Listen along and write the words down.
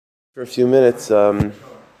For a few minutes, so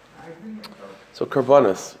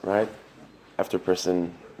karbanis, right? After a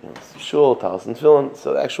person, shul, talis, and tefillin,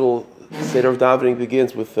 so the actual seder of davening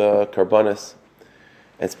begins with karbanis.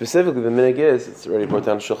 And specifically, the minhag is, it's already brought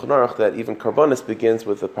down in Shulchan Aruch, that even karbanis begins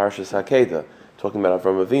with the Parshas Hakeda, talking about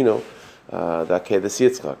Avram Avinu, the Hakedas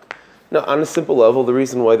Yitzchak. Now, on a simple level, the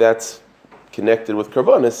reason why that's connected with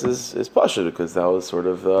karbanis is Pasha, because that was sort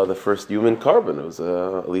of the first human carbon. It was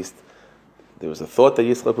at least there was a thought that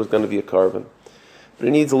Yitzchak was going to be a carbon. But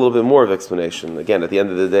it needs a little bit more of explanation. Again, at the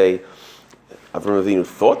end of the day, Avram Avinu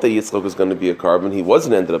thought that Yitzchak was going to be a carbon. He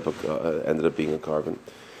wasn't ended up being a carbon.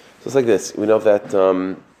 So it's like this. We know that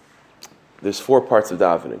there's four parts of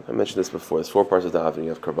davening. I mentioned this before. There's four parts of davening. You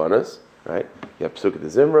have karbanas, right? You have Pesukei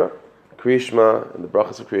Zimra, Kriya Shema, and the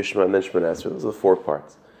brachas of Kriya Shema, and then Shemoneh Esrei. Those are the four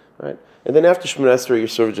parts, right? And then after Shemoneh Esrei, you're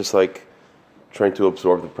sort of just like trying to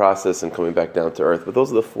absorb the process and coming back down to earth. But those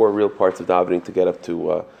are the four real parts of davening to get up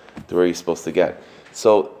to where you're supposed to get.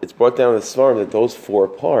 So it's brought down in the Svarim that those four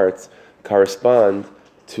parts correspond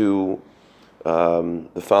to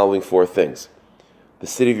the following four things. The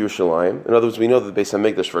city of Yerushalayim. In other words, we know that the Beis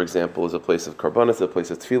HaMikdash, for example, is a place of karbanos, a place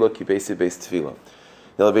of tefillah, kibesi beis tefillah.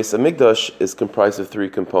 Now, the Beis HaMikdash is comprised of three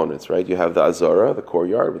components, right? You have the Azara, the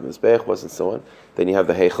courtyard, where the Mizbeach was, and so on. Then you have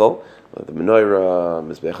the Heichal, the Menorah,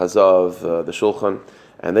 Mizbeach Hazav, the Shulchan,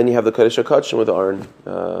 and then you have the Kodesh HaKodshim with the Aron,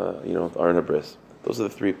 the Aron HaBris. Those are the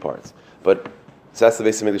three parts. But so that's the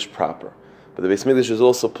Beis HaMikdash proper. But the Beis HaMikdash is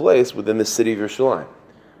also placed within the city of Yerushalayim.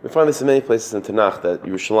 We find this in many places in Tanakh, that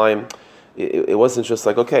Yerushalayim, it wasn't just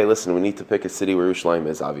like, okay, listen, we need to pick a city where Yerushalayim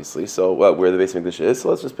is, obviously, so where the Beis HaMikdash is, so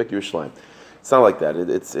let's just pick Yerushalayim. It's not like that.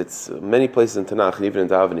 It's many places in Tanakh, and even in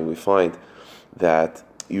davening, we find that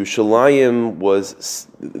Yerushalayim was,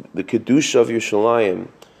 the Kedusha of Yerushalayim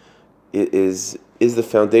is the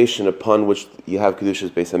foundation upon which you have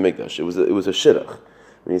Kedusha's Beis HaMikdash. It was a shidduch. I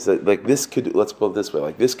mean, it's like this, let's put it this way,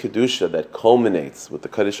 like this Kedusha that culminates with the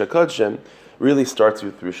Kodesh HaKodshim really starts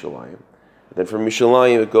with Yerushalayim. And then from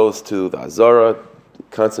Yerushalayim it goes to the Azara,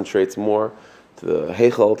 concentrates more, to the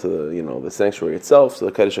Heichal, to the sanctuary itself, to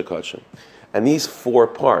the Kodesh HaKodshim. And these four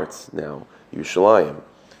parts now, Yerushalayim,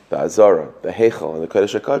 the Azara, the Heichal, and the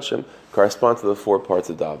Kodesh HaKodshim, correspond to the four parts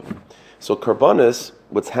of davening. So karbanis,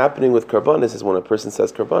 what's happening with karbanis is when a person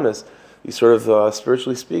says karbanis, you sort of,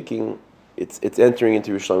 spiritually speaking, it's entering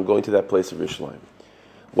into Yerushalayim, going to that place of Yerushalayim.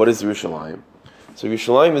 What is Yerushalayim? So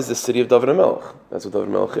Yerushalayim is the city of David HaMelech. That's what David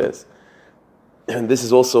HaMelech is. And this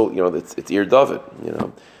is also, it's Ir David,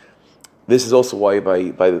 This is also why by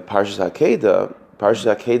the Parshas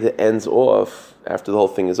Hakeda ends off after the whole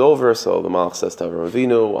thing is over. So the Malach says to Avram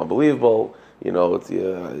Avinu, unbelievable.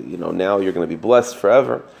 Now you're going to be blessed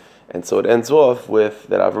forever. And so it ends off with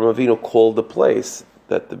that Avram Avinu called the place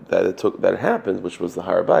that it happened, which was the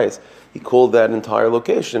Har Bayis. He called that entire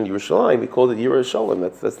location Yerushalayim. He called it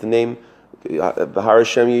Yerushalayim. That's the name, Har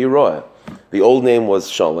Hashem Yeroah. The old name was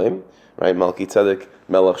Shalem, right? Malki Tzedek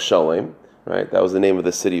Melech Shalem, right? That was the name of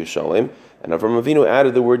the city of Shalem. And Avram Avinu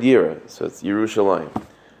added the word Yira, so it's Yerushalayim.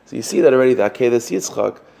 So you see that already, the Hakedas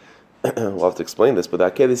Yitzchak, we'll have to explain this, but the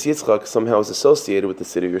Hakedas Yitzchak somehow is associated with the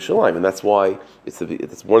city of Yerushalayim, and that's why it's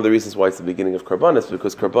one of the reasons why it's the beginning of Karbanis,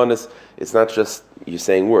 because Karbanis, it's not just you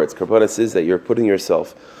saying words. Karbanis is that you're connecting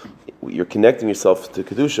yourself to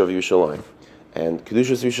Kedusha of Yerushalayim. And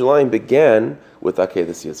Kedusha's Yerushalayim began with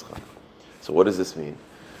Hakedas Yitzchak. So what does this mean?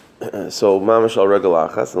 So Mamash al Regal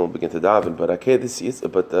Achas, and we'll begin to daven. But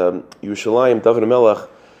Yerushalayim, David HaMelech,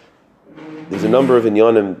 there's a number of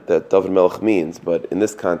inyanim that David HaMelech means, but in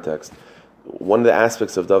this context, one of the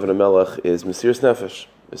aspects of David HaMelech is Mesiras Nefesh,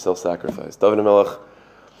 is self-sacrifice. David HaMelech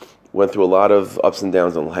went through a lot of ups and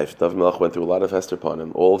downs in life. David HaMelech went through a lot of Hester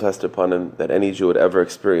Panim, all of Hester Panim that any Jew would ever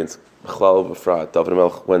experience. B'chlal B'frat, David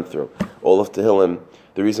HaMelech went through. All of Tehillim,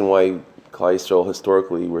 the reason why Klal Yisrael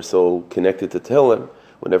historically were so connected to Tehillim,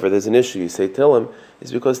 whenever there's an issue, you say Tehillim,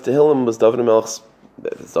 is because Tehillim was David HaMelech's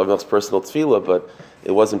personal tefillah, but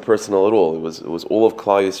it wasn't personal at all. It was all of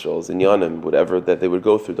Klal Yisrael's inyanim, whatever that they would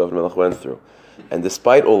go through, David HaMelech went through. And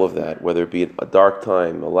despite all of that, whether it be a dark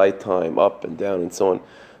time, a light time, up and down, and so on,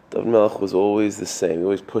 David HaMelech was always the same. He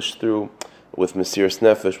always pushed through with Mesiras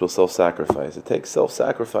Nefesh, with self-sacrifice. It takes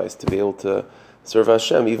self-sacrifice to be able to serve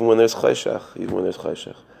Hashem, even when there's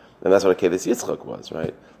chayshach. And that's what Hakedas Yitzchak was,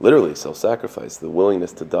 right? Literally, self-sacrifice, the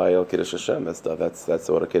willingness to die al Kiddush Hashem. That's what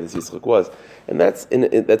Hakedas Yitzchak was, and that's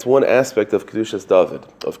one aspect of Kedushas David,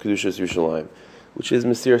 of Kedushas Yerushalayim, which is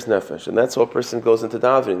Mesiras Nefesh, and that's how a person goes into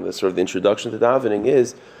davening. The sort of the introduction to davening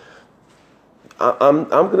is, I'm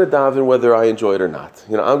going to daven whether I enjoy it or not.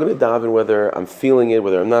 I'm going to daven whether I'm feeling it,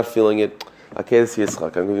 whether I'm not feeling it. Hakedas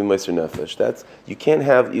Yitzchak, I'm going to be Mesiras Nefesh. You can't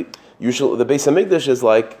have. The Beis HaMikdash is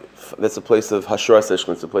like That's a place of hashras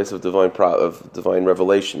eshchin. It's a place of divine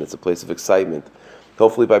revelation. It's a place of excitement.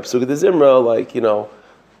 Hopefully, by Pesukah de Zimra,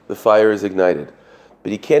 the fire is ignited.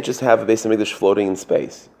 But you can't just have a Beis Hamikdash floating in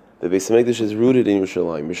space. The Beis Hamikdash is rooted in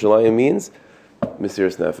Yerushalayim. Yerushalayim means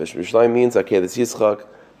Mesiras Nefesh. Yerushalayim means, okay, that's Yitzchak.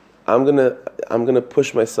 I'm gonna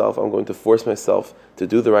push myself. I'm going to force myself to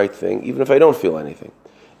do the right thing, even if I don't feel anything.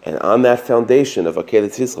 And on that foundation of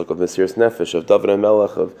Akedat Yitzchak, of Mesiras Nefesh, of David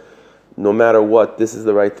HaMelech, of no matter what, this is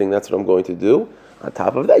the right thing, that's what I'm going to do. On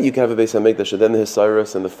top of that, you can have a Beis HaMikdash, and then the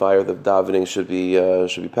Hisayrus and the fire, the davening should be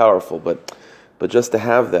powerful. But just to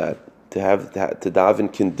have that, to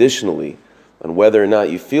daven conditionally on whether or not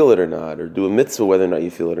you feel it or not, or do a mitzvah whether or not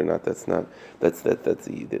you feel it or not, that's the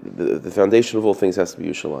foundation of all things has to be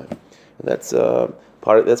Yerushalayim. And that's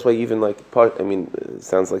that's why even it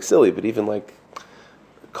sounds like silly, but even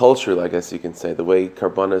culture, I guess you can say, the way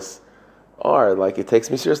karbanos are, it takes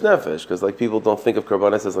Mesiras Nefesh, because people don't think of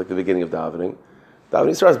karbanos as the beginning of davening.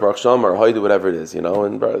 Davening starts Baruch Shem or Hoidu, whatever it is, and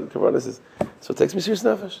karbanos is, so it takes Mesiras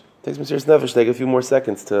Nefesh. It takes Mesiras Nefesh. Take a few more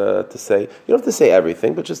seconds to say. You don't have to say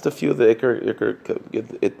everything, but just a few of the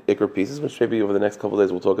Iker pieces, which maybe over the next couple of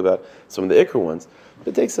days we'll talk about some of the Iker ones.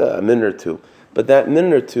 It takes a minute or two, but that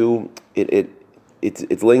minute or two,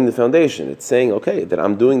 it's laying the foundation. It's saying, okay, that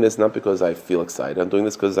I'm doing this not because I feel excited. I'm doing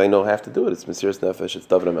this because I know I have to do it. It's Mesiras Nefesh. It's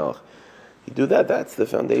David HaMelech. You do that. That's the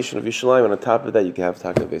foundation of Yerushalayim. And on top of that, you can have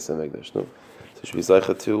Taka Beis HaMikdash. No? So you should be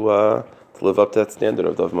zeicha to live up to that standard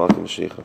of Dav Malka Mashiach.